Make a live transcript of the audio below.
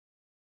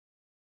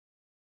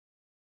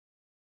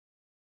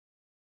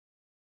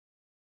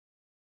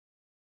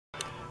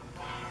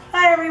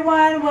Hi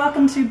everyone,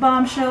 welcome to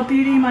Bombshell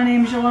Beauty. My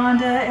name is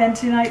Yolanda and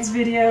tonight's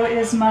video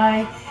is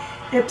my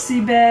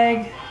Ipsy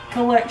bag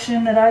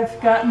collection that I've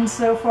gotten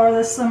so far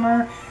this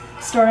summer,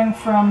 starting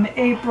from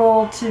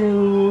April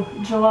to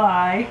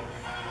July.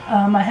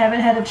 I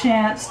haven't had a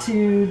chance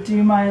to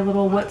do my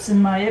little what's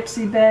in my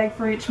Ipsy bag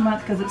for each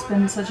month because it's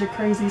been such a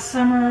crazy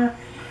summer.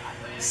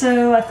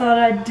 So I thought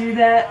I'd do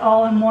that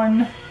all in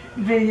one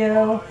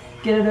video,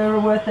 get it over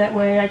with, that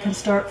way I can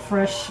start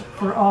fresh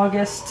for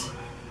August.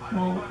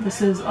 Well,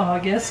 this is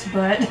August,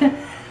 but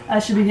I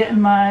should be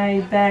getting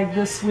my bag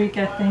this week,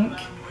 I think.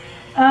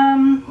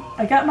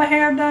 I got my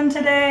hair done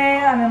today.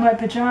 I'm in my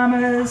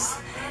pajamas.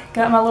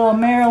 Got my little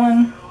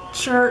Maryland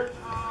shirt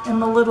and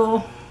my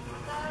little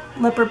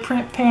leopard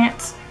print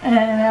pants. And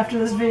after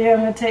this video,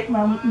 I'm going to take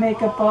my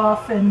makeup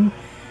off and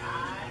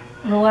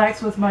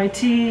relax with my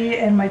tea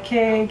and my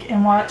cake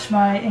and watch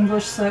my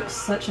English soaps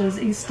such as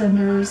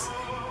EastEnders,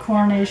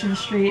 Coronation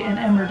Street, and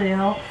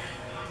Emmerdale.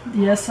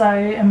 Yes, I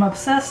am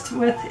obsessed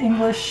with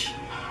English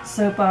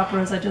soap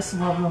operas. I just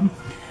love them.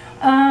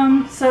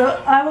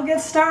 So I will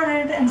get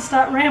started and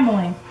stop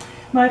rambling.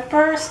 My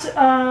first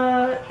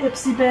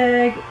Ipsy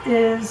bag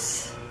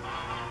is,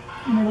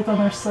 let me look on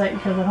their site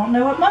because I don't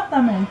know what month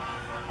I'm in.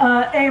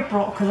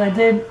 April,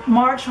 because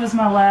March was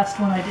my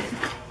last one I did.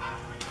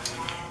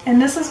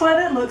 And this is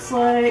what it looks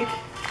like.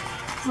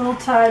 It's a little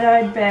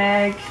tie-dyed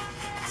bag.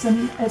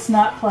 It's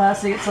not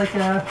plastic, it's like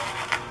a,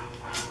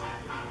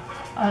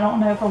 I don't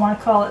know if I want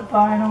to call it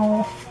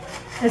vinyl.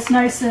 It's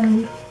nice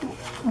and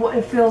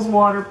it feels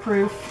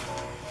waterproof.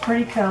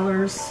 Pretty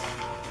colors.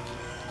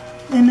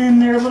 And then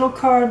their little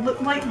card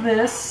looked like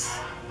this.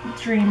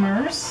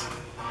 Dreamers.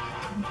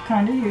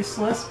 Kind of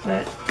useless,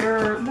 but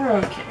they're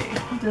okay.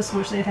 I just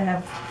wish they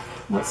have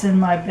what's in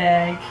my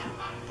bag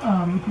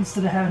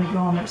instead of having to go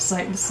on their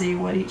site to see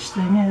what each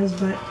thing is.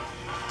 But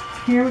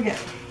here we go.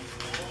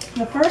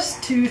 The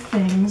first two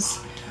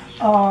things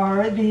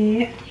are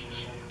the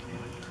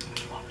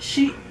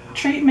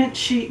treatment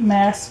sheet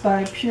mask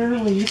by Pure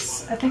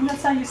Lease. I think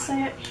that's how you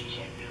say it.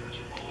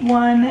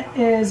 One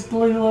is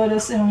Blue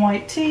Lotus and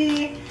White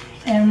Tea,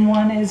 and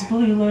one is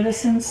Blue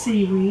Lotus and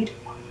Seaweed.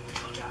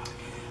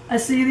 I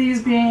see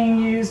these being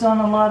used on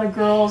a lot of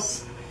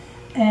girls,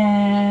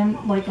 and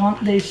like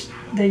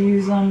they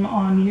use them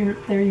on their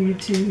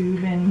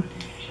YouTube, and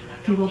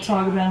people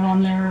talk about them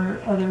on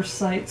their other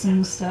sites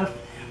and stuff.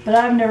 But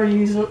I've never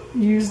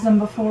used them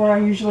before. I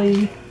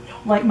usually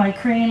like my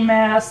cream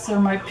masks or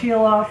my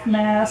peel-off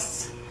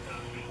masks.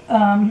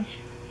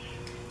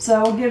 So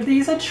I'll give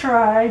these a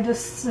try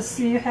just to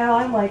see how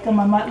I like them.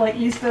 I might like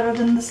these better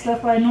than the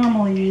stuff I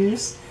normally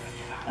use.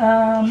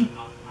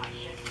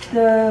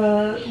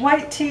 The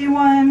white tea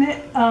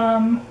one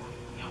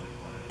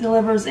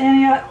delivers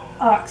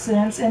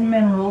antioxidants and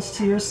minerals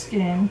to your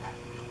skin.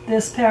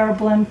 This power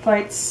blend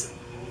fights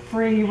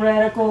free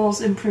radicals,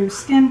 improves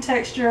skin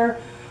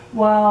texture,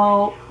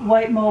 while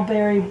white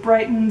mulberry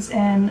brightens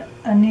and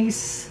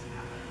anise,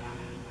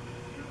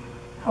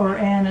 or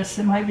anise,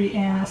 it might be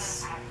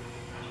anise,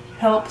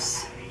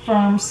 helps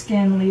firm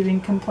skin, leaving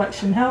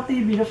complexion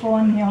healthy, beautiful,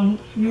 and young,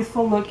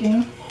 youthful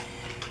looking.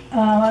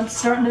 I'm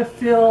starting to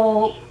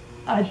feel,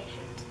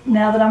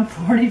 now that I'm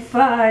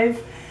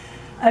 45,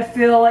 I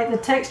feel like the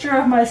texture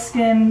of my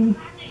skin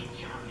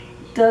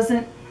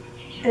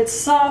it's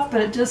soft,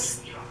 but it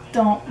just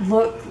don't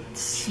look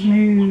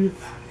smooth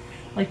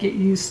like it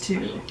used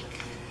to.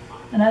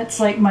 And that's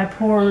like my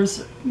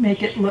pores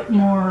make it look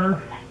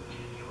more,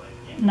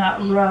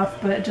 not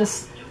rough, but it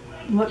just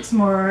looks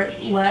more,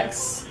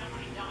 lacks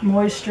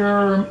moisture,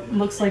 or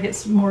looks like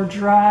it's more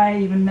dry,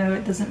 even though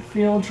it doesn't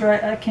feel dry.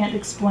 I can't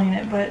explain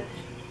it, but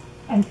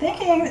I'm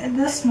thinking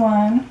this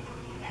one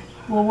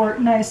will work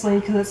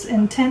nicely because it's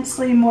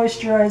intensely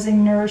moisturizing,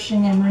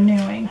 nourishing, and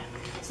renewing.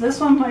 So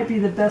this one might be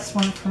the best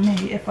one for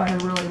me if I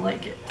really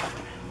like it.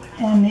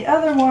 And the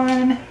other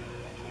one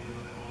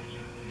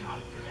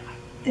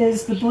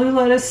is the Blue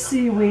Lotus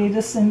Seaweed.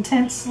 This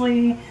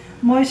intensely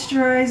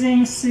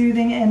moisturizing,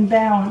 soothing, and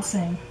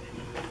balancing.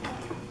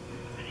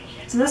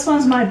 So this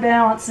one's my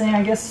balancing,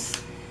 I guess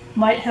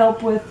might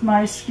help with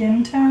my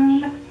skin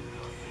tone.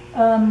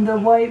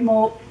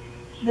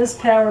 This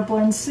power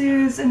blend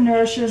soothes and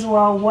nourishes,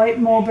 while white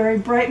mulberry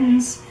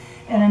brightens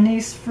and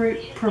anise fruit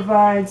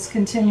provides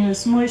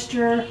continuous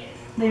moisture,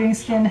 leaving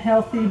skin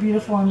healthy,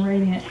 beautiful, and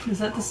radiant. Is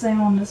that the same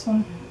on this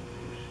one?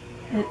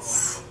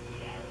 It's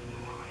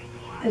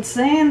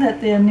saying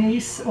that the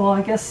anise, well,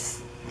 I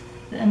guess,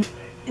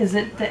 is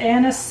it the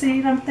anise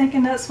seed? I'm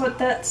thinking that's what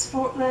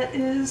that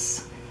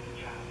is.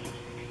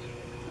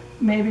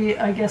 Maybe,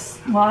 I guess,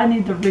 well, I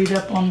need to read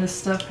up on this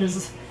stuff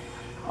because,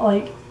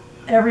 like,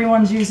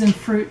 everyone's using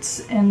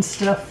fruits and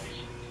stuff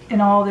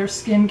in all their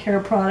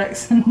skincare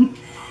products, and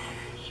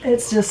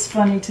it's just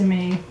funny to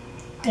me,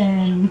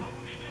 and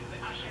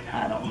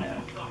I don't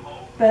know.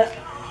 But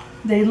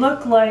they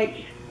look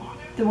like,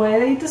 the way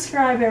they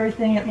describe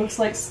everything, it looks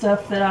like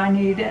stuff that I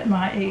need at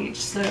my age,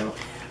 so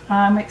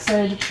I'm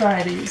excited to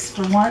try these.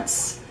 For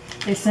once,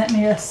 they sent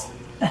me a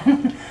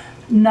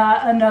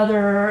not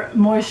another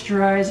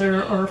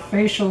moisturizer or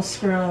facial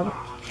scrub.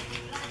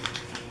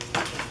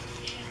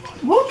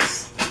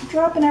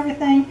 dropping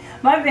everything.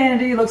 My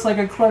vanity looks like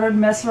a cluttered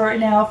mess right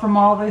now from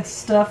all the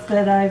stuff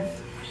that I've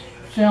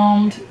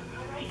filmed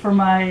for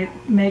my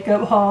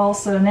makeup haul.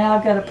 So now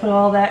I've got to put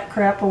all that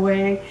crap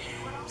away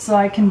so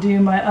I can do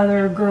my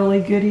other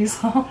girly goodies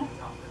haul.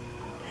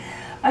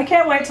 I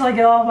can't wait till I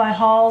get all my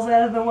hauls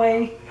out of the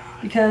way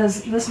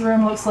because this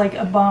room looks like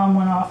a bomb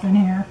went off in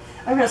here.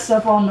 I've got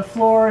stuff on the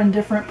floor in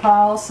different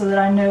piles so that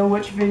I know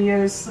which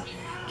video's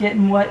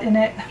getting what in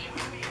it.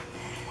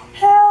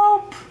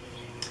 Help!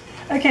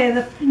 Okay,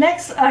 the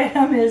next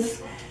item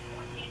is,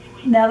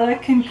 now that I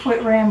can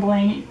quit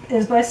rambling,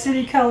 is by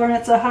City Color, and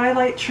it's a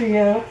highlight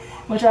trio,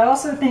 which I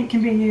also think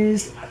can be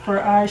used for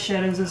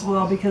eyeshadows as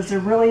well because they're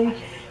really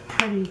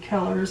pretty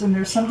colors and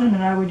there's something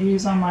that I would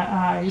use on my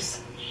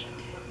eyes.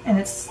 And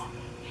it's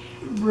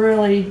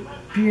really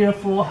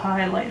beautiful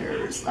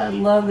highlighters. I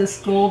love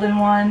this golden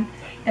one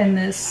and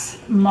this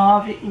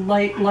mauve,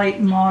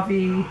 light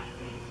mauve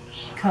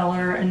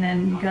color, and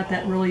then you got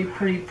that really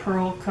pretty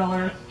pearl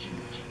color.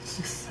 It's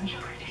just so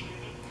pretty.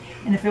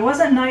 And if it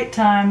wasn't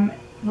nighttime,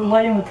 the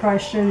lighting would probably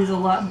show these a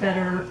lot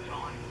better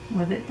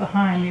with it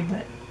behind me,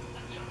 but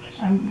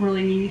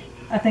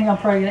I think I'm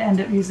probably going to end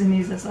up using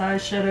these as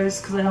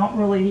eyeshadows because I don't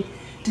really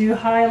do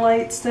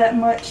highlights that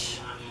much.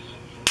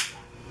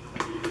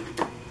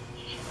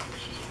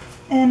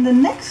 And the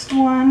next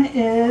one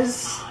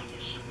is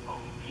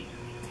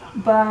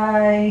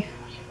by,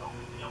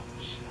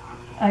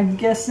 I'm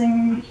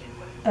guessing,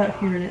 oh,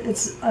 here it is.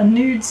 It's a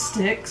Nude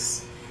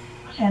Sticks,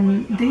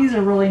 and these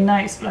are really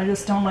nice, but I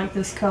just don't like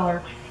this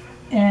color.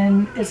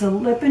 And it's a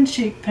lip and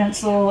cheek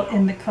pencil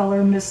in the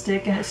color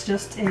Mystic, and it's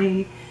just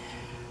a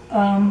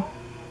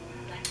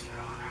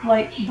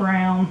light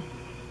brown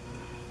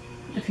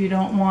if you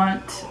don't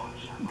want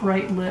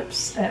bright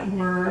lips at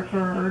work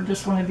or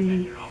just want to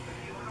be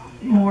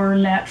more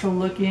natural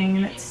looking.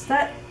 And it's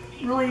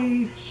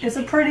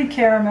a pretty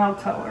caramel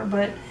color,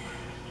 but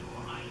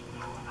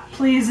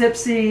please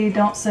Ipsy,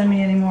 don't send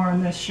me any more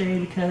in this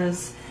shade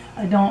because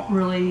I don't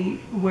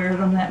really wear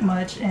them that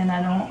much, and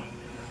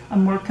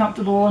I'm more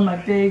comfortable in my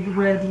big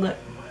red lip.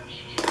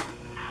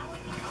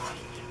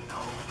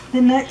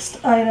 The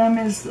next item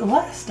is the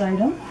last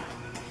item,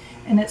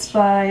 and it's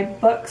by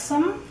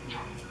Buxom,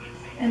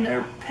 and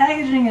their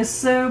packaging is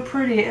so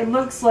pretty. It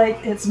looks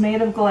like it's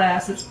made of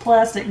glass. It's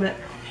plastic, but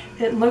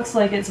it looks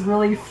like it's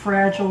really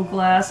fragile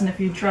glass, and if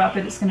you drop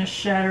it, it's going to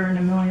shatter in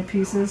a million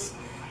pieces.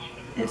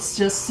 It's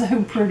just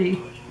so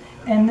pretty.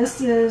 And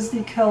this is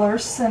the color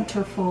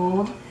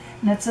Centerfold,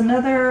 and it's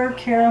another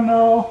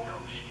caramel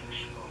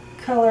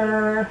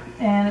color,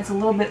 and it's a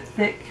little bit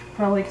thick,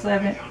 probably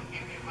because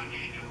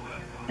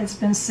it's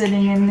been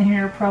sitting in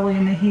here probably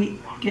in the heat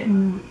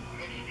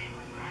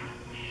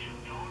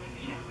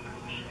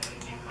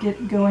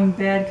going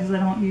bad because I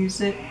don't use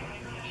it.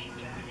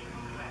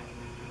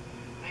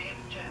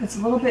 It's a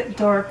little bit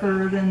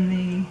darker than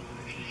the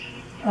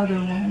other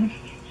one.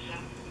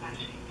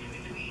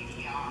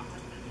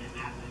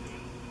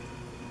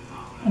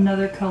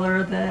 Another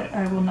color that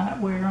I will not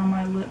wear on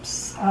my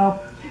lips.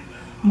 I'll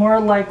more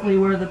likely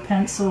wear the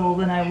pencil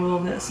than I will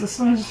this. This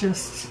one's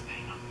just,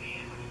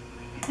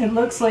 it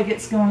looks like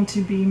it's going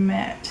to be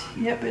matte.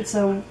 Yep, it's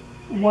a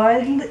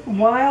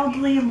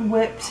wildly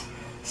whipped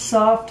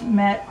soft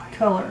matte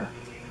color.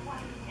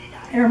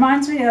 It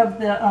reminds me of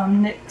the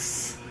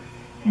NYX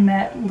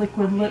matte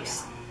liquid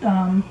lips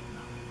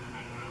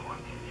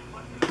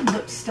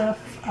lip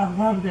stuff. I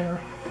love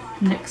their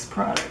NYX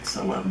products.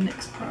 I love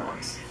NYX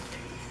products.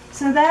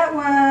 So that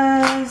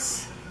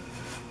was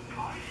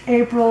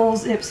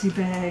April's Ipsy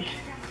bag,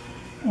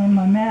 and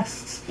my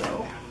masks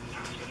fell.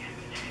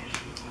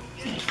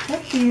 So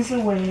put these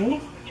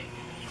away.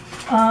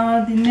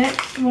 The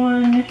next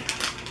one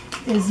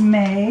is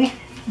May.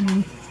 Let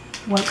me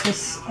wipe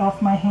this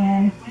off my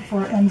hand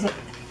before it ends up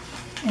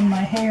in my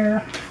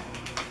hair.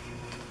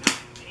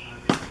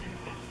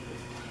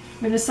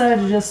 We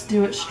decided to just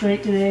do it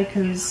straight today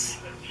because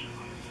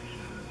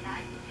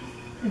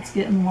it's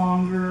getting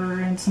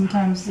longer, and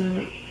sometimes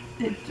we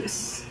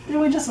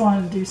just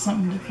wanted to do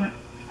something different.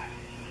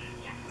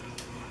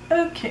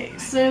 Okay,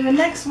 so the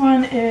next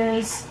one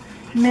is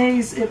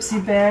May's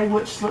Ipsy bag,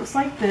 which looks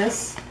like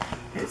this.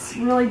 It's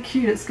really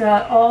cute. It's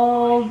got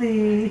all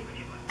the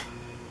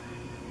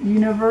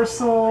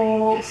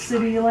Universal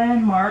City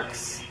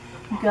landmarks.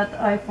 You've got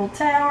the Eiffel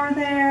Tower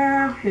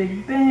there,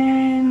 Big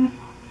Ben,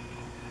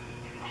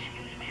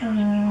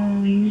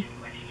 and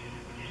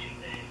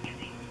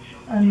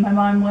my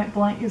mind went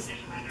blank, is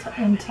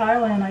in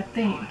Thailand, I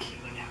think.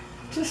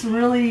 Just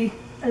really,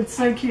 it's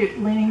so cute.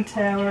 Leaning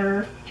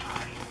Tower,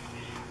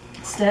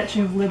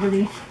 Statue of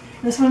Liberty.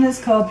 This one is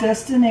called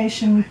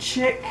Destination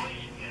Chick,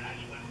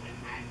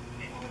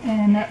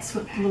 and that's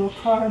what the little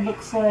card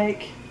looks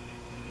like.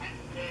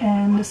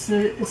 And it's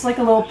like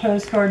a little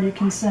postcard you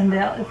can send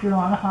out if you're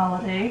on a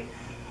holiday.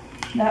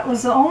 That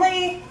was the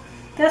only,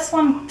 this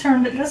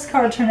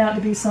card turned out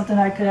to be something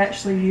I could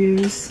actually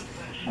use.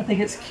 I think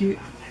it's cute.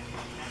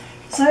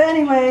 So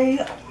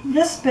anyway,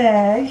 this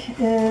bag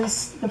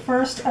is, the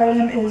first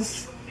item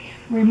is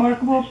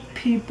Remarkable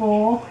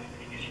People,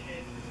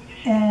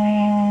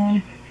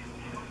 and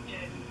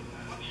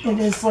It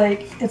is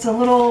like, it's a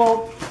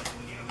little,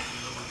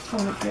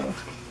 where'd it go?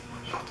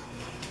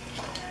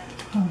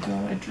 Oh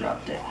god, I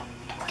dropped it.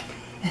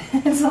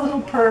 It's a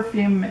little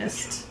perfume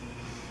mist.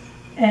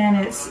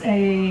 And it's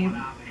a,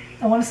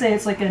 I want to say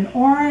it's like an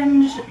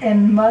orange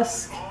and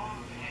musk,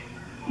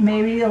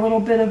 maybe a little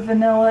bit of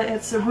vanilla.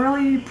 It's a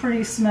really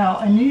pretty smell.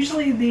 And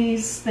usually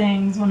these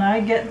things, when I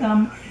get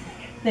them,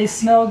 they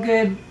smell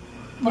good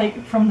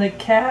like from the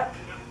cap.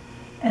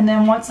 And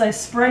then once I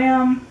spray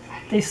them,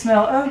 they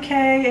smell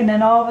okay. And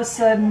then all of a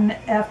sudden,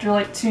 after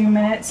like 2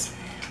 minutes,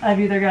 I've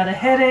either got a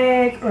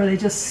headache or they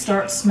just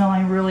start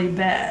smelling really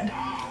bad.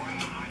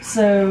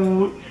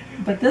 So,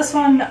 but this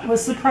one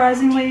was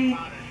surprisingly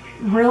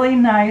really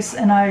nice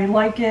and I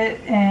like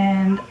it,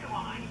 and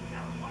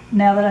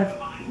now that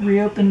I've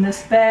reopened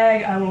this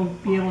bag, I will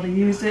be able to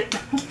use it.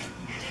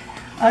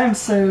 I am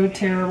so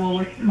terrible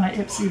with my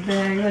Ipsy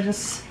bags. I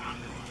just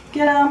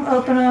get them,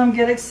 open them,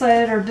 get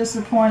excited or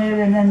disappointed,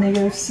 and then they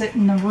go sit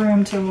in the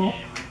room till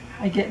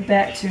I get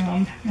back to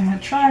them. I'm going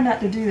to try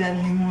not to do that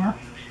anymore.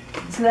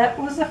 So that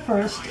was the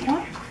first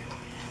one.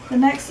 The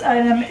next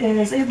item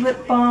is a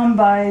lip balm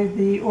by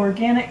the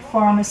Organic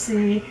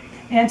Pharmacy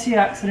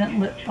Antioxidant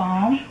Lip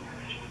Balm.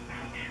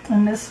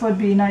 And this would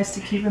be nice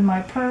to keep in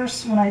my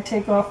purse when I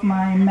take off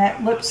my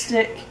matte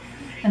lipstick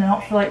and I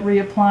don't feel like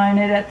reapplying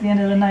it at the end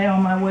of the night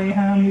on my way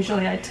home.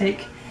 Usually I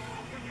take,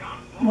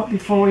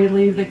 before we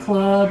leave the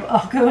club,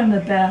 I'll go in the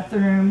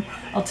bathroom,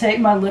 I'll take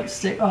my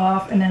lipstick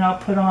off, and then I'll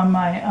put on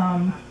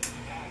my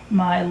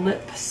my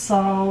lip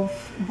salve,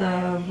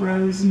 the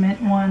rose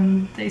mint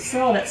one. They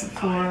sell it at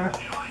Sephora.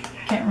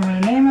 Can't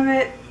remember the name of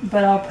it,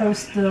 but I'll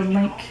post the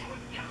link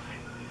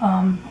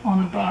on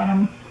the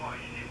bottom.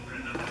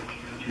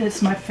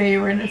 It's my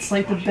favorite. It's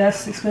like the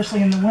best,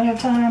 especially in the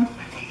wintertime.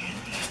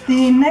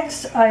 The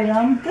next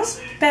item, this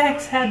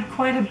bag's had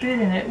quite a bit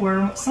in it,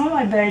 where some of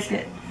my bags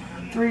get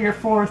 3 or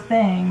 4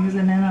 things,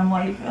 and then I'm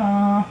like,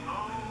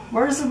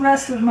 where's the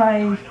rest of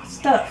my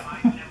stuff?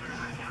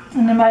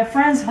 And then my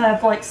friends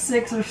have like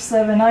 6 or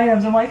 7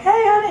 items. I'm like, hey,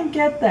 I didn't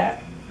get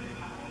that.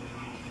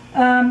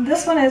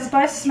 This one is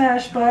by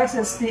Smashbox.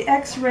 It's the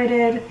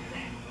X-rated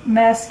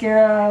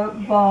mascara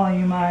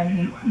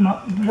volumizing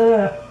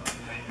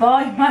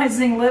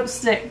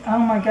lipstick. Oh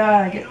my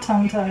god, I get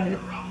tongue-tied.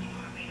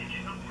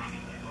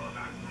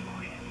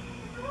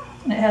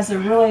 And it has a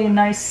really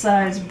nice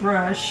sized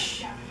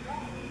brush.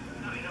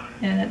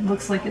 And it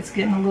looks like it's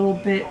getting a little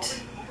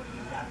bit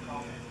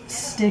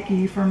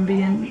sticky from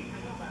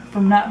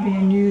not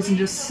being used and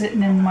just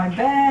sitting in my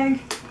bag.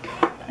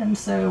 And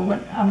so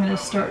I'm going to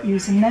start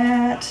using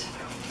that.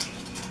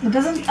 It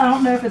doesn't, I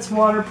don't know if it's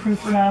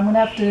waterproof or not. I'm going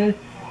to have to,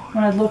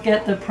 when I look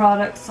at the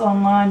products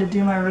online to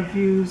do my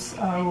reviews,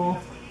 I will,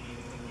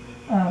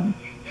 I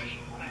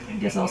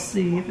guess I'll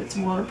see if it's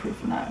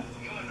waterproof or not.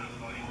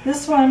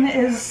 This one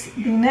is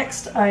the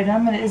next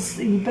item. It is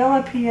the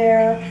Bella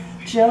Pierre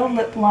Gel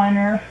Lip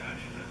Liner.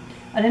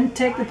 I didn't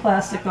take the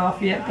plastic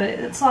off yet, but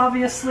it's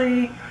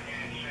obviously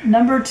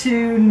number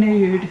 2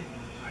 nude.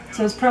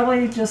 So it's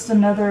probably just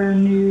another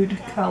nude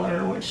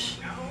color, which,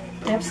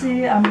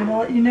 Ipsy, I'm going to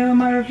let you know in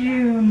my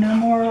review, no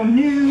more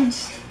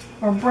nudes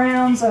or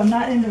browns. I'm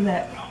not into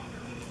that.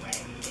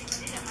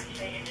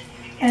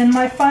 And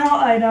my final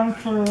item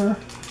for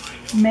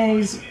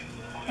May's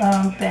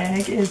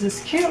bag is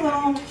this cute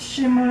little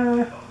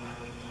shimmer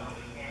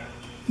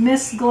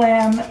Miss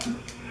Glam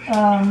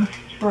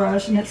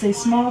brush, and it's a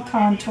small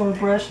contour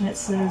brush, and it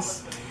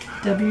says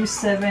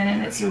W7,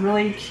 and it's a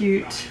really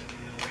cute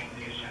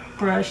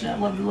brush, and I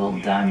love the little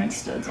diamond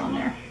studs on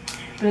there.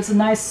 But it's a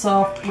nice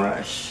soft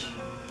brush.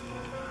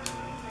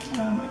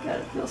 Oh my god,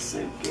 it feels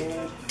so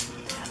good.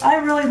 I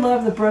really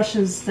love the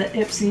brushes that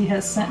Ipsy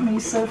has sent me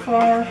so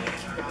far,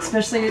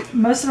 especially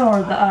most of them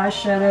are the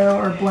eyeshadow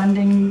or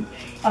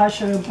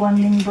eyeshadow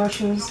blending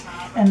brushes,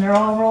 and they're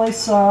all really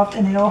soft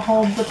and they all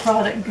hold the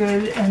product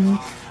good and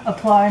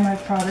apply my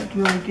product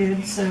really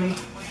good. So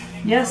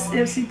yes,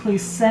 Ipsy,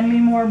 please send me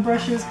more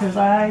brushes because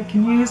I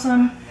can use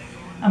them.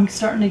 I'm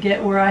starting to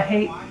get where I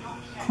hate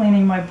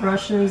cleaning my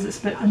brushes,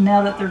 especially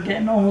now that they're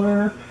getting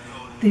older.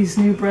 These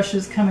new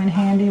brushes come in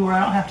handy where I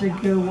don't have to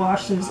go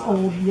wash those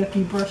old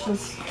yucky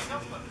brushes.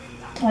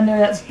 I know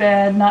that's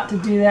bad not to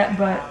do that,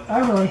 but I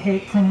really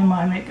hate cleaning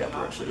my makeup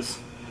brushes.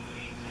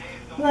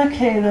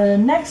 Okay, the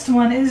next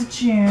one is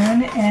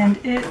June, and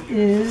it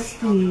is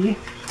the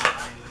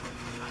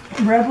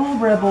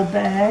Rebel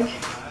bag.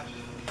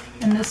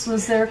 And this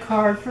was their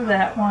card for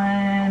that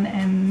one,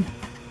 and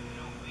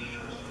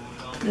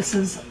this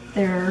is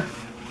their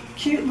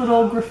cute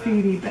little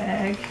graffiti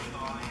bag.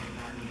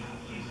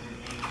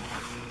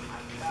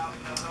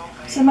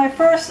 So my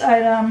first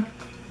item,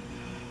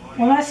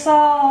 when I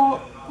saw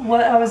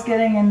what I was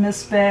getting in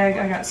this bag,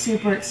 I got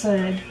super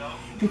excited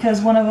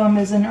because one of them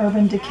is an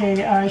Urban Decay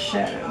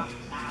eyeshadow.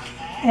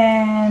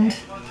 And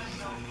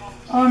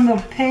on the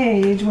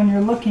page, when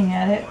you're looking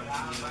at it,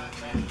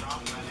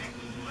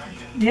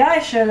 the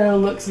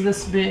eyeshadow looks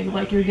this big,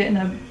 like you're getting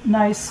a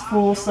nice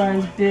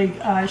full-size big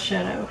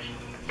eyeshadow.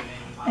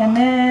 And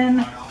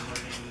then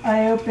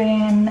I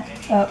open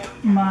up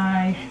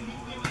my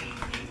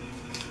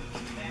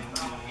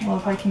Well,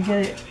 if I can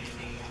get it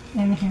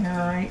in here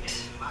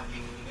right.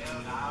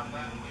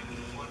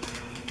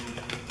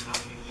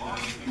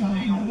 I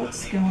don't know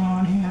what's going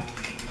on here.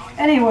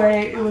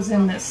 Anyway, it was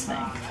in this thing.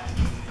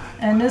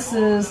 And this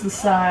is the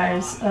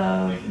size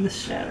of the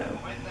shadow.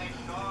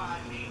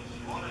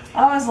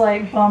 I was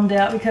like bummed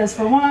out because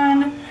for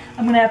one,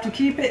 I'm going to have to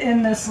keep it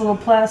in this little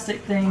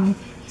plastic thing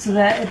so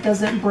that it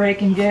doesn't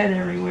break and get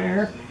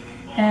everywhere.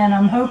 And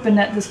I'm hoping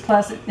that this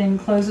plastic thing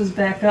closes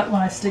back up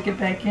when I stick it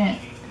back in.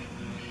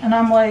 And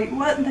I'm like,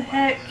 what the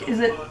heck is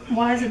it?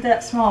 Why is it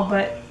that small?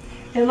 But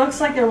it looks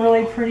like a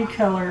really pretty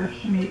color.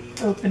 Let me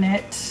open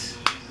it.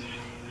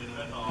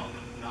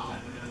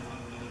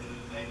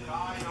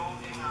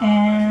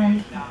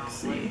 And let's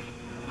see.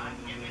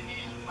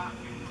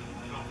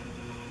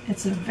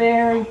 It's a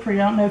very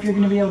pretty, I don't know if you're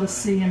going to be able to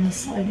see in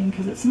this lighting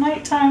because it's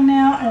nighttime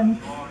now and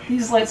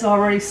these lights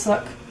already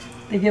suck.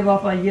 They give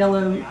off a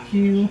yellow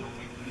hue.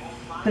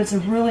 But it's a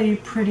really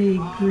pretty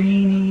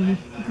green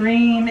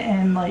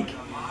and like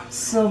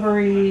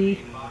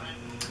silvery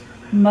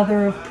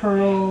mother of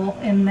pearl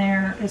in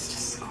there. It's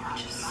just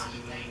gorgeous.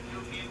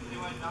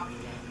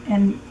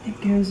 And it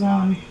goes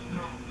on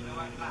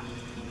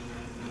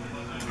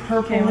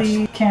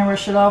purpley. Camera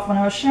shut off when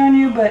I was showing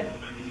you, but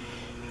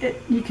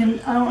you can,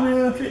 I don't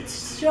know if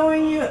it's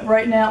showing you.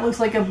 Right now it looks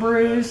like a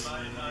bruise.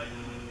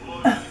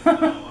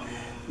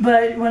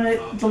 But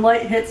when the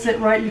light hits it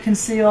right, you can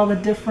see all the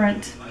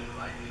different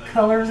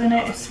colors in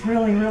it. It's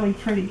really, really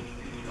pretty.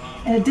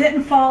 And it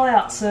didn't fall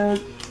out, so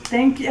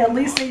at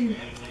least they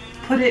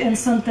put it in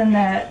something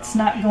that's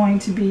not going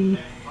to be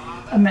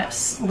a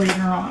mess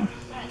later on.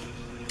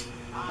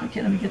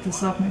 Okay, let me get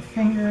this off my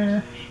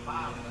finger,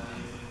 off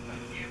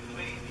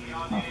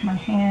my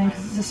hand,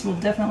 because this will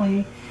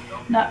definitely,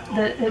 not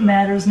that it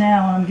matters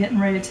now when I'm getting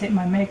ready to take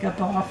my makeup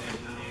off.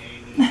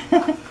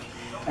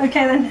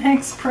 Okay, the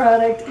next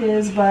product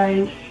is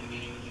by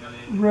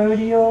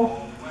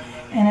Rodial,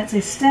 and it's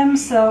a stem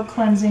cell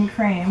cleansing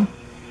cream,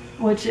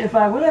 which if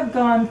I would have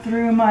gone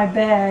through my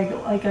bag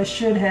like I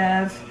should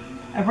have,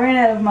 I ran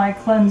out of my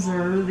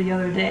cleanser the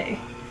other day.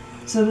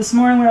 So this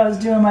morning when I was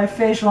doing my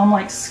facial, I'm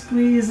like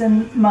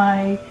squeezing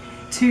my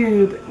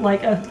tube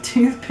like a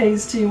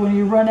toothpaste tube when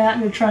you run out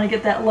and you're trying to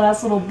get that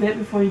last little bit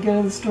before you go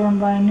to the store and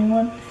buy a new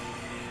one.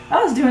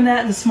 I was doing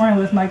that this morning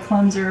with my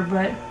cleanser,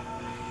 but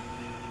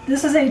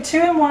this is a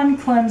 2-in-1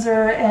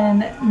 cleanser and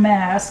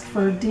mask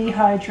for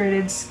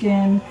dehydrated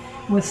skin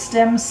with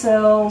stem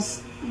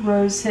cells,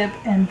 rosehip,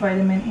 and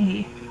vitamin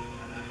E.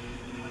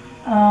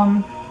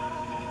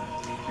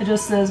 It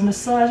just says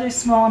massage a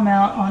small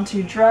amount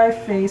onto dry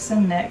face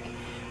and neck.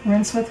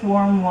 Rinse with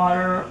warm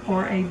water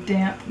or a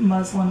damp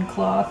muslin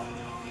cloth.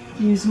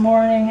 Use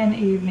morning and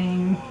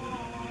evening.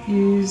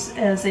 Use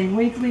as a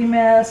weekly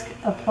mask.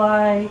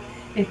 Apply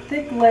a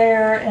thick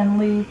layer and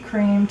leave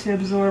cream to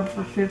absorb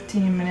for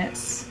 15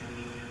 minutes.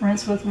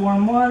 Rinse with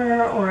warm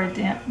water or a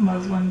damp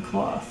muslin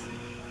cloth.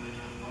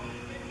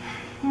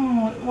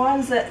 Why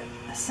does that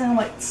sound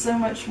like so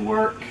much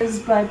work? It's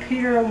by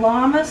Peter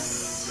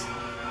Lamas.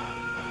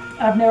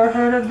 I've never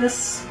heard of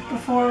this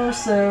before,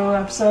 so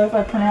I'm sorry if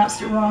I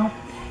pronounced it wrong.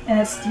 And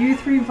it's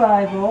Youth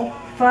Revival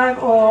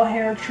 5-Oil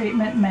Hair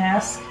Treatment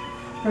Mask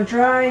for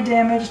dry,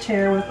 damaged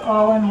hair with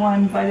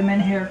all-in-one vitamin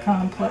hair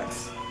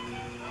complex.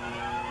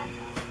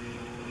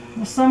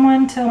 Will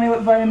someone tell me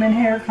what vitamin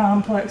hair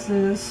complex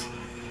is?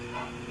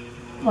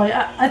 Like,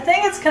 I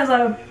think it's because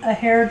I'm a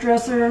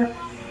hairdresser,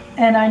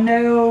 and I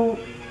know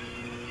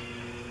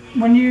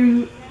when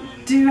you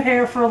do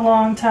hair for a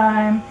long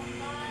time,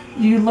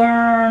 you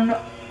learn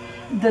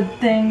the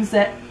things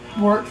that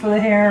work for the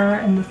hair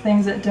and the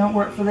things that don't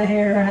work for the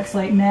hair. And it's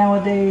like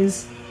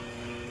nowadays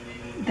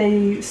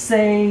they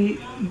say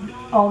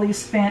all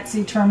these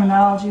fancy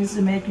terminologies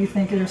to make you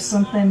think there's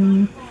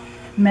something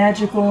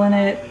magical in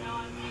it.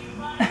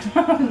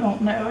 I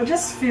don't know, it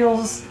just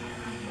feels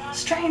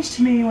strange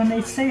to me when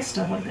they say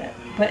stuff like that.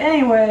 But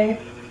anyway,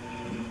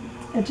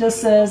 it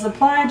just says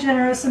apply a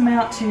generous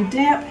amount to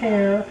damp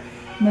hair,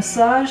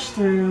 massage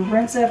through,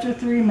 rinse after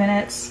 3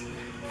 minutes.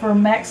 For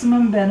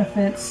maximum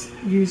benefits,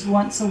 use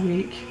once a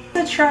week.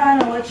 To try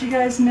and I'll let you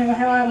guys know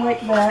how I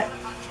like that.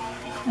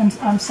 And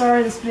I'm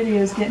sorry this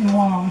video is getting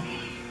long.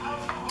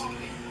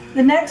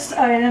 The next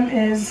item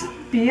is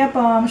Be a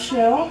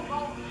Bombshell,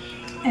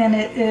 and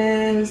it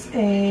is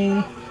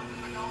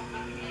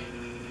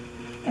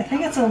I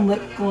think it's a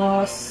lip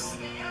gloss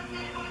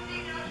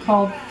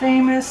called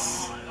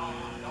Famous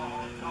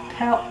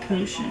Pout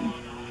Potion.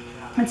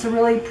 It's a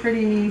really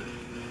pretty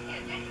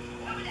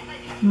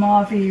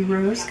mauve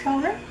rose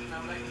color.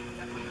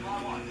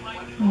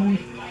 Let me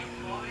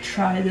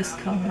try this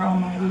color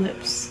on my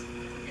lips.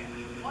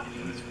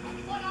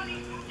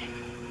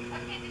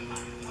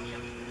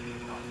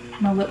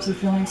 My lips are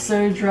feeling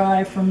so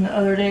dry from the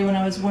other day when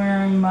I was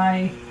wearing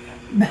my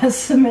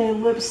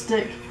Besame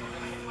lipstick.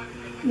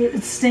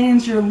 It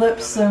stains your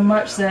lips so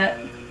much that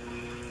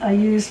I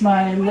used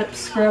my lip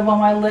scrub on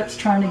my lips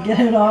trying to get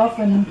it off,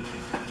 and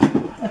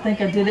I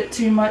think I did it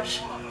too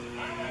much.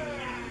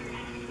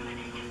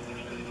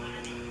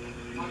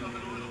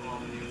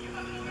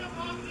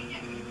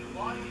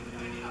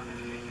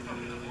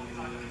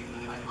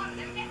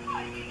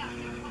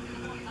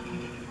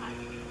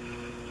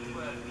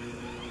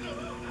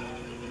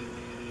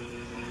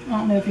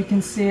 don't know if you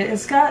can see it.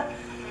 It's got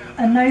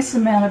a nice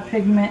amount of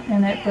pigment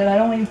in it, but I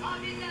only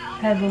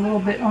had a little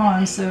bit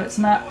on, so it's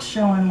not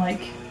showing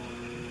like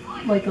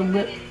a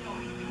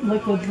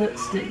liquid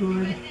lipstick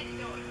would.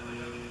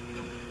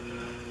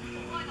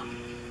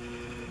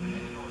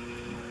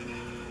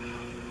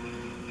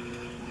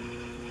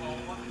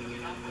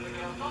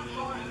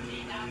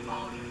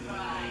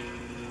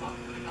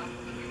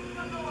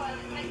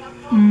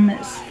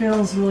 It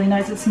feels really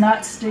nice. It's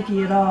not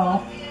sticky at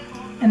all,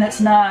 and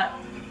it's not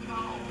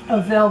a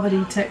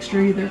velvety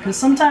texture either, because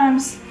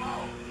sometimes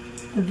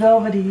the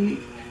velvety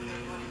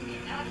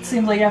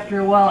seems like after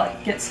a while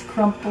it gets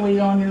crumply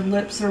on your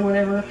lips or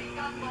whatever,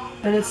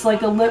 but it's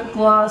like a lip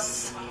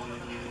gloss.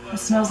 It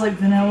smells like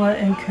vanilla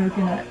and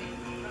coconut,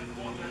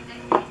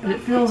 but it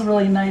feels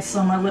really nice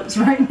on my lips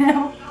right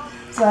now,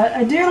 so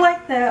I do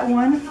like that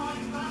one.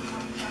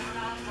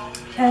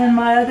 And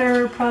my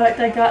other product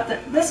I got,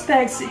 this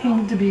bag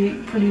seemed to be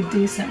pretty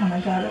decent when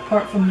I got it,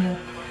 apart from the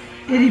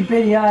itty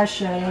bitty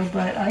eyeshadow,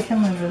 but I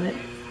can live with it.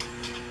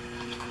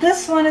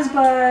 This one is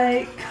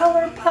by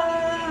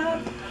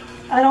ColourPop.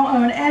 I don't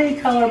own any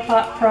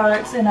ColourPop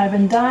products, and I've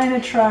been dying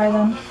to try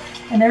them,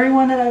 and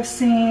everyone that I've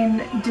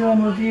seen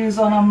doing reviews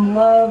on them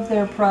love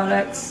their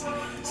products.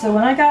 So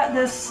when I got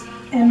this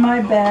in my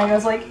bag, I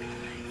was like,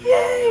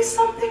 yay,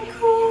 something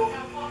cool.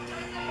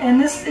 And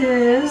this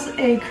is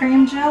a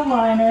cream gel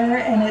liner,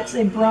 and it's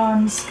a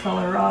bronze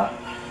color,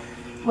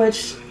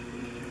 which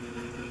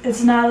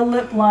it's not a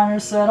lip liner,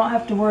 so I don't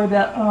have to worry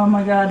about, oh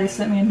my god, they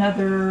sent me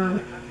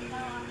another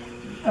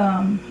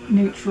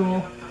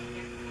neutral.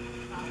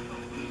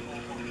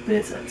 But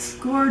it's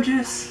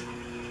gorgeous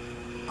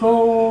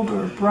gold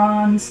or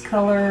bronze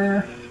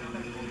color,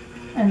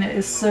 and it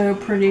is so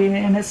pretty,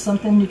 and it's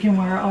something you can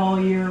wear all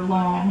year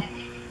long.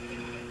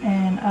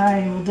 And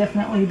I will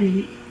definitely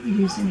be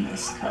using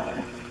this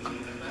color.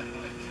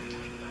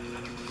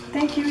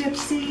 Thank you,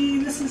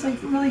 Ipsy. This is a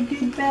really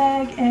good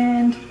bag,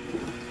 and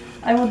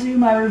I will do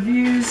my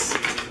reviews.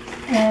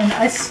 And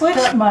I switched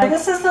up my...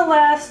 This is the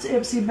last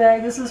Ipsy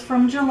bag. This is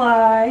from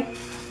July,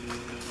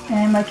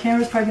 and my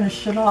camera's probably going to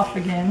shut off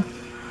again.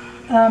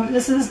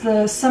 This is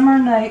the Summer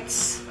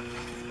Nights.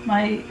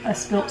 I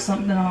spilt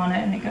something on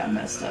it and it got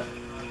messed up.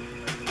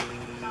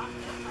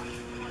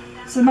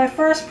 So my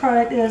first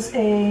product is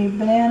a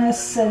banana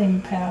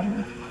setting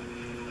powder.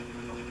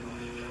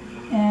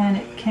 And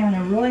it came in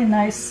a really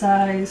nice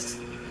sized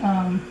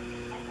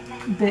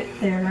bit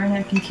there, and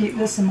I can keep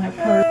this in my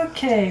purse.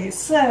 Okay,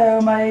 so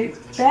my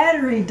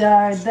battery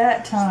died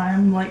that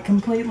time, like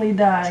completely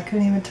died. I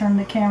couldn't even turn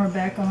the camera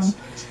back on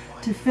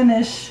to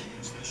finish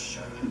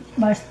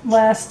my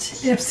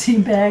last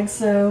Ipsy bag,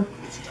 so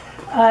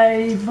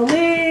I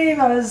believe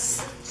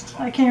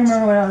I can't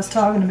remember what I was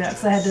talking about,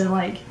 because I had to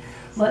like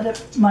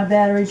let my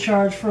battery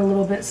charge for a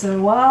little bit.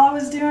 So while I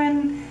was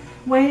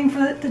waiting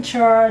for it to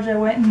charge, I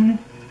went and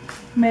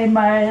made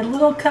my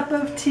little cup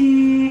of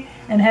tea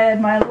and had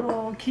my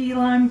little key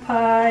lime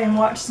pie and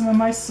watched some of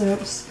my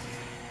soaps.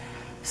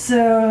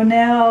 So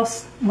now,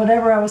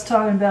 whatever I was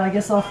talking about, I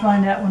guess I'll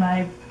find out when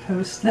I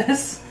post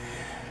this.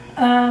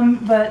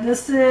 But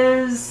this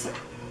is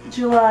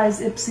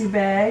July's Ipsy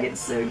bag. It's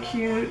so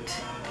cute.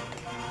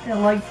 I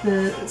like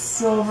the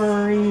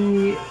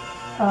silvery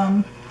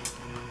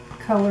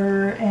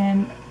color,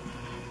 and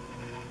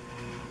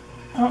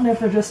I don't know if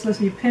they're just supposed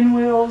to be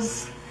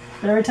pinwheels,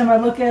 but every time I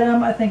look at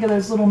them, I think of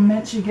those little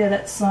mints you get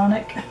at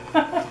Sonic.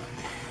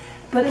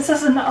 But it's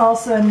just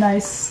also a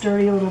nice,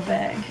 sturdy little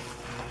bag.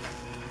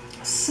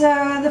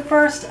 So the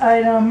first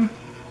item,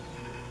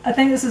 I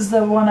think this is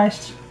the one I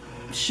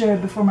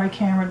showed before my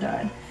camera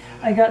died.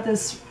 I got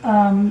this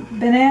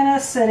banana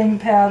setting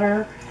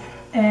powder,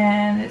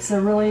 and it's a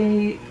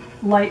really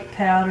light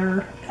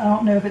powder. I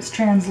don't know if it's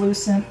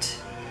translucent.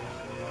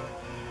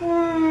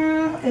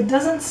 It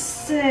doesn't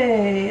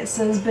say. It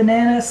says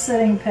banana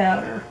setting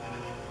powder,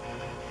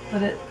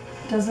 but it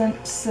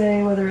doesn't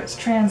say whether it's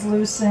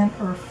translucent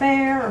or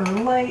fair or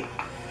light,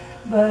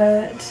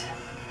 but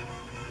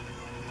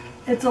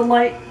it's a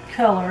light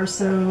color,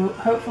 so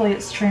hopefully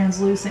it's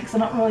translucent,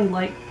 because I don't really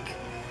like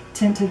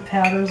tinted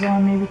powders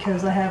on me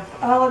because I have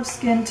olive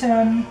skin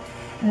tone,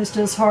 and it's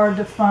just hard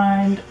to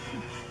find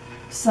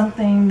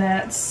something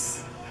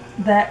that's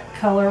that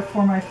color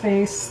for my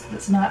face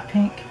that's not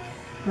pink.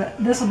 But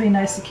this will be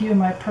nice to keep in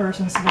my purse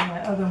instead of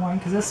my other one,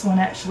 because this one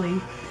actually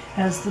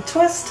has the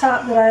twist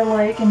top that I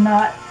like and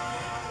not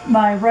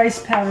my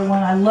rice powder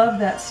one. I love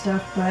that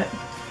stuff, but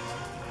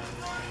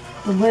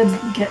the lid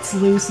gets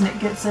loose and it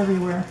gets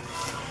everywhere.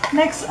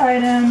 Next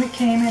item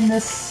came in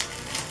this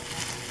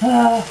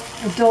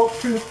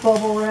adult-proof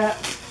bubble wrap,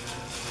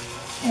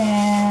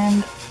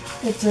 and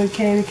it's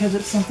okay because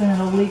it's something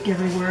that'll leak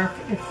everywhere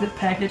if the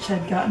package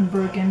had gotten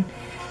broken.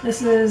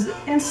 This is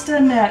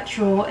Insta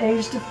Natural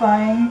Age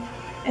Defying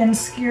and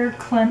Skin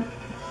Clean.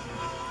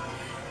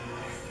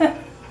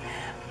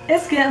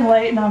 It's getting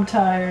late and I'm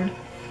tired.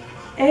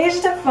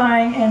 Age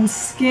Defying and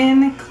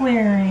Skin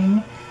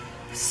Clearing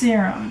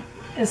Serum.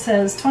 It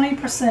says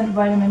 20%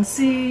 vitamin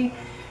C,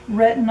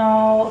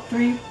 retinol,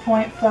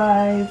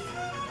 3.5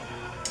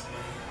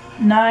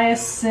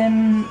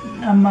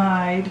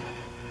 niacinamide.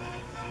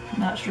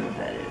 Not sure what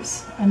that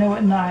is. I know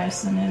what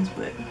niacin is,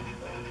 but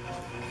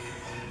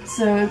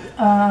so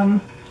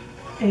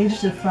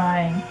age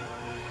defying.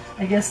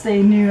 I guess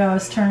they knew I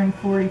was turning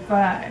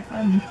 45.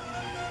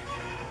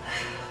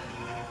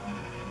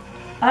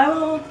 I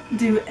will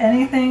do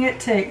anything it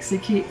takes to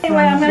keep.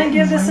 Anyway, I'm going to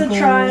give this a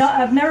try.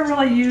 I've never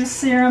really used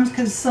serums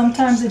because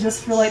sometimes I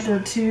just feel like they're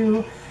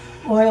too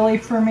oily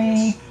for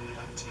me.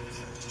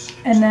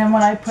 And then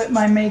when I put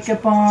my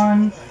makeup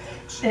on,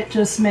 it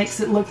just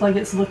makes it look like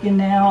it's looking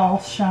now all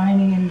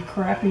shiny and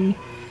crappy.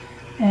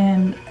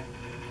 And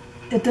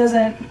it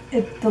doesn't,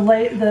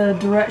 the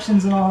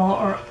directions and all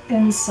are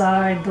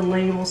inside the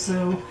label,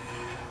 so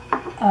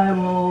I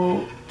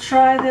will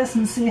try this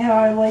and see how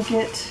I like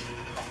it.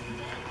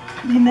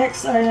 The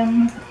next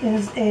item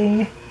is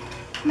a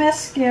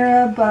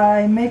mascara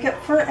by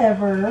Makeup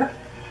Forever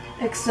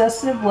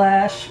Excessive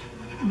Lash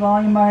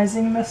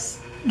Volumizing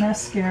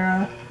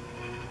Mascara.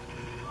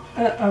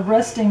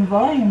 Arresting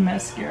Volume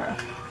Mascara.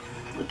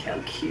 Look how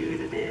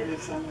cute it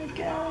is. Oh my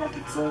god,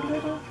 it's so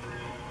little.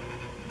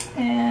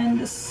 And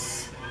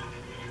this,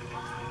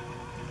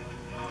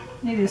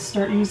 I need to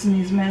start using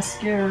these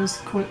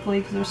mascaras quickly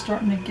because they're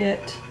starting to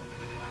get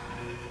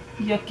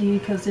yucky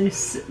because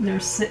they're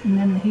sitting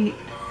in the heat.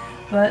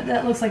 But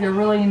that looks like a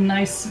really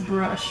nice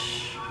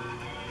brush,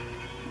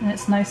 and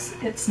it's nice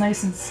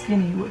and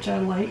skinny, which I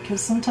like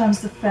because sometimes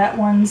the fat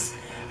ones,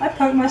 I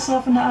poke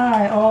myself in the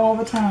eye all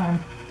the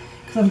time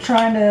because I'm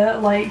trying to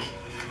like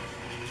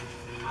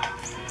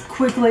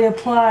quickly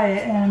apply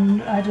it,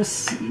 and I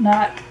just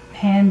not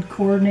hand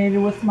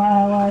coordinated with my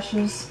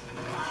eyelashes.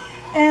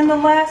 And the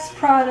last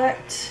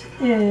product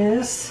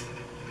is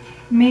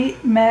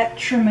Meet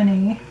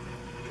Matrimony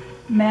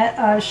Matte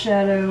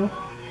Eyeshadow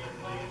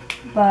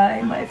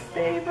by my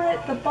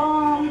favorite, The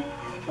Balm.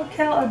 Look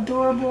how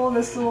adorable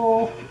this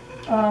little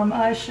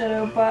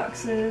eyeshadow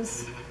box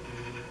is.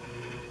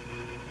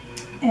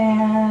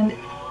 And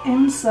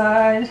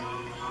inside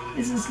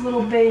is this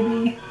little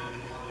baby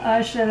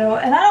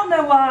eyeshadow. And I don't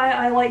know why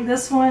I like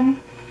this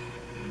one,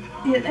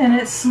 and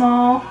it's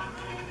small.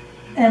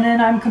 And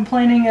then I'm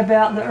complaining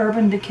about the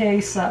Urban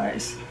Decay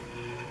size.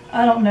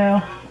 I don't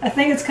know. I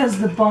think it's because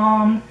The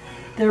Balm,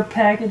 their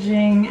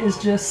packaging is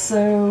just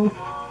so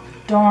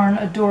darn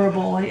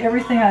adorable. Like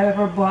everything I've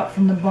ever bought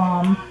from The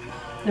Balm,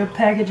 their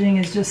packaging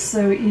is just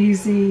so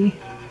easy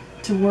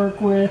to work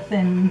with,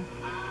 and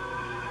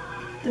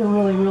they're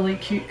really, really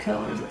cute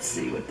colors. Let's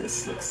see what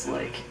this looks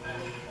like.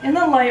 In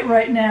the light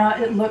right now,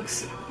 it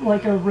looks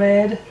like a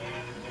red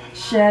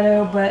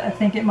shadow, but I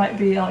think it might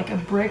be like a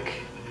brick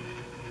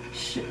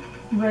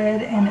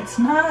red, and it's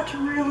not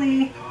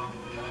really.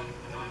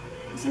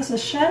 Is this a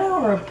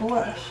shadow or a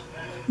blush?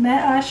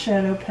 Matte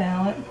eyeshadow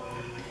palette.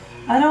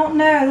 I don't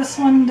know, this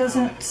one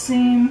doesn't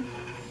seem,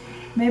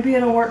 maybe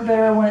it'll work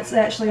better when it's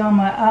actually on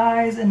my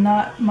eyes and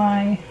not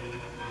my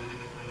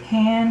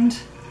hand,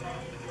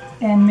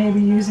 and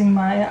maybe using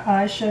my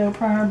eyeshadow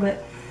primer,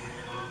 but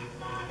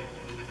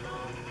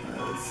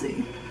let's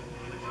see.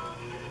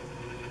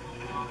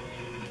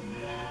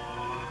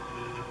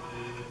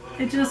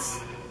 It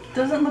just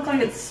doesn't look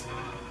like it's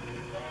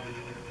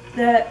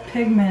that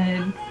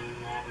pigmented.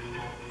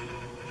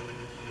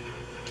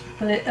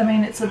 But I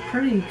mean, it's a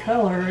pretty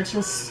color. It's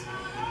just,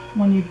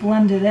 when you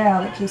blend it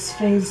out, it just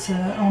fades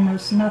to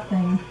almost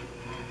nothing.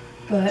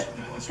 But,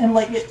 and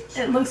like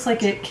it looks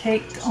like it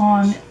caked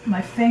on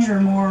my finger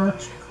more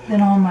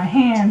than on my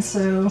hand,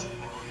 so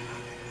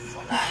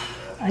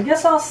I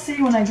guess I'll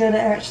see when I go to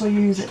actually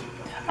use it.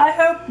 I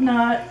hope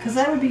not, because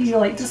that would be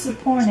like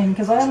disappointing,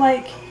 because I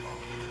like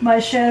my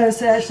shadows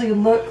to actually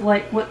look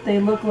like what they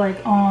look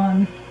like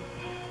on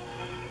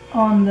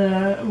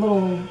the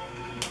little,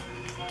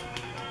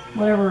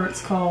 whatever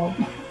it's called.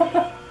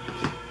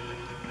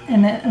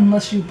 And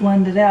unless you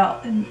blend it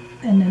out and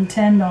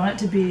intend on it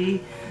to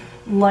be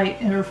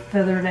light or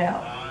feathered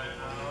out.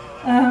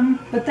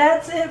 But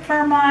that's it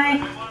for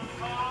my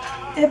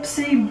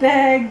Ipsy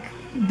bag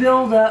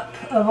buildup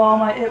of all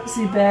my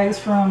Ipsy bags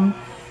from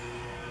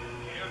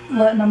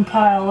letting them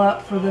pile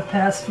up for the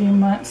past few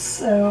months.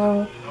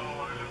 So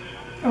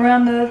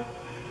around the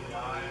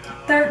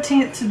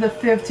 13th to the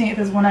 15th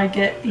is when I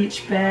get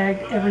each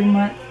bag every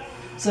month.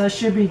 So I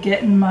should be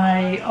getting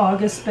my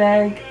August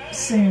bag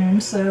soon.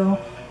 So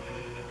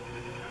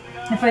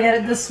if I get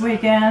it this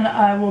weekend,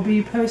 I will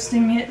be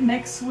posting it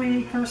next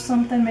week or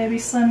something, maybe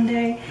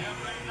Sunday.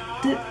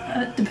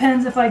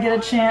 Depends if I get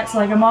a chance.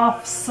 Like, I'm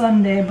off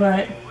Sunday,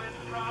 but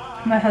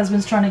my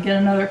husband's trying to get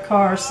another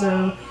car,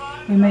 so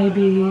we may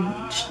be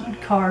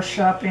car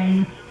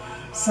shopping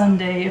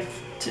Sunday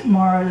if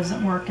tomorrow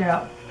doesn't work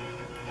out.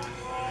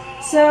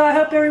 So I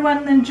hope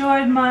everyone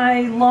enjoyed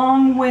my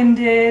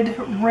long-winded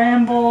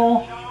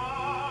ramble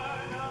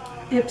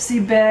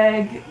Ipsy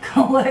bag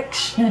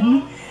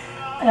collection.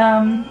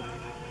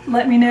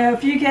 Let me know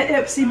if you get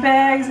Ipsy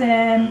bags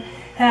and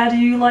how do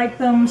you like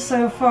them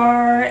so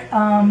far.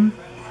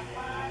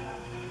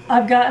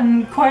 I've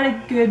gotten quite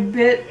a good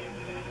bit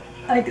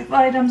of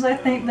items I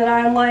think that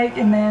I like,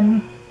 and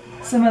then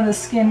some of the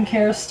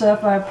skincare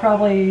stuff I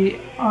probably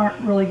aren't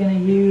really going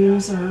to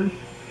use, or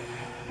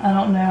I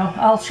don't know.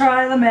 I'll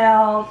try them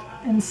out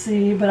and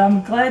see, but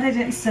I'm glad they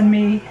didn't send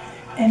me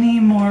any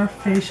more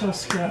facial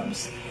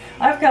scrubs.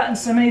 I've gotten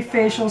so many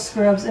facial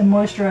scrubs and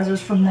moisturizers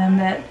from them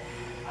that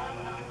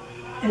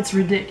it's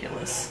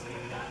ridiculous.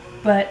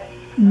 But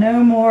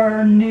no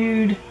more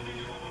nude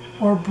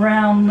or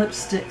brown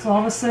lipsticks.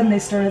 All of a sudden they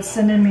started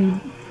sending me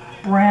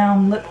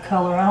brown lip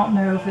color. I don't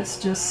know if it's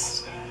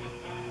just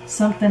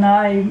something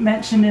I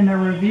mentioned in a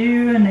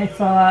review and they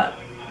thought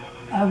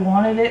I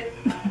wanted it.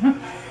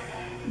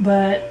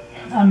 But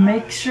I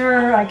make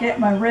sure I get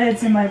my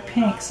reds and my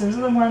pinks. Those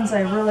are the ones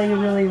I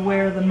really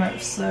wear the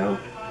most. So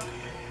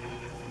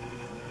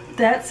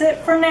that's it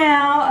for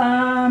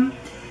now.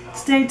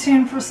 Stay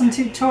tuned for some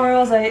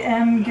tutorials. I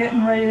am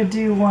getting ready to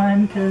do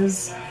one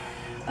because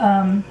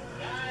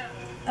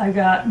I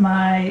got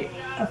my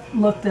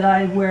look that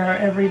I wear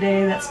every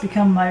day that's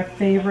become my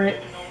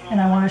favorite, and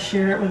I want to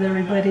share it with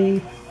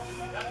everybody.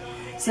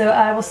 So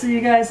I will see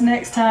you guys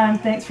next time.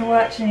 Thanks for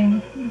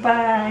watching.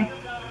 Bye.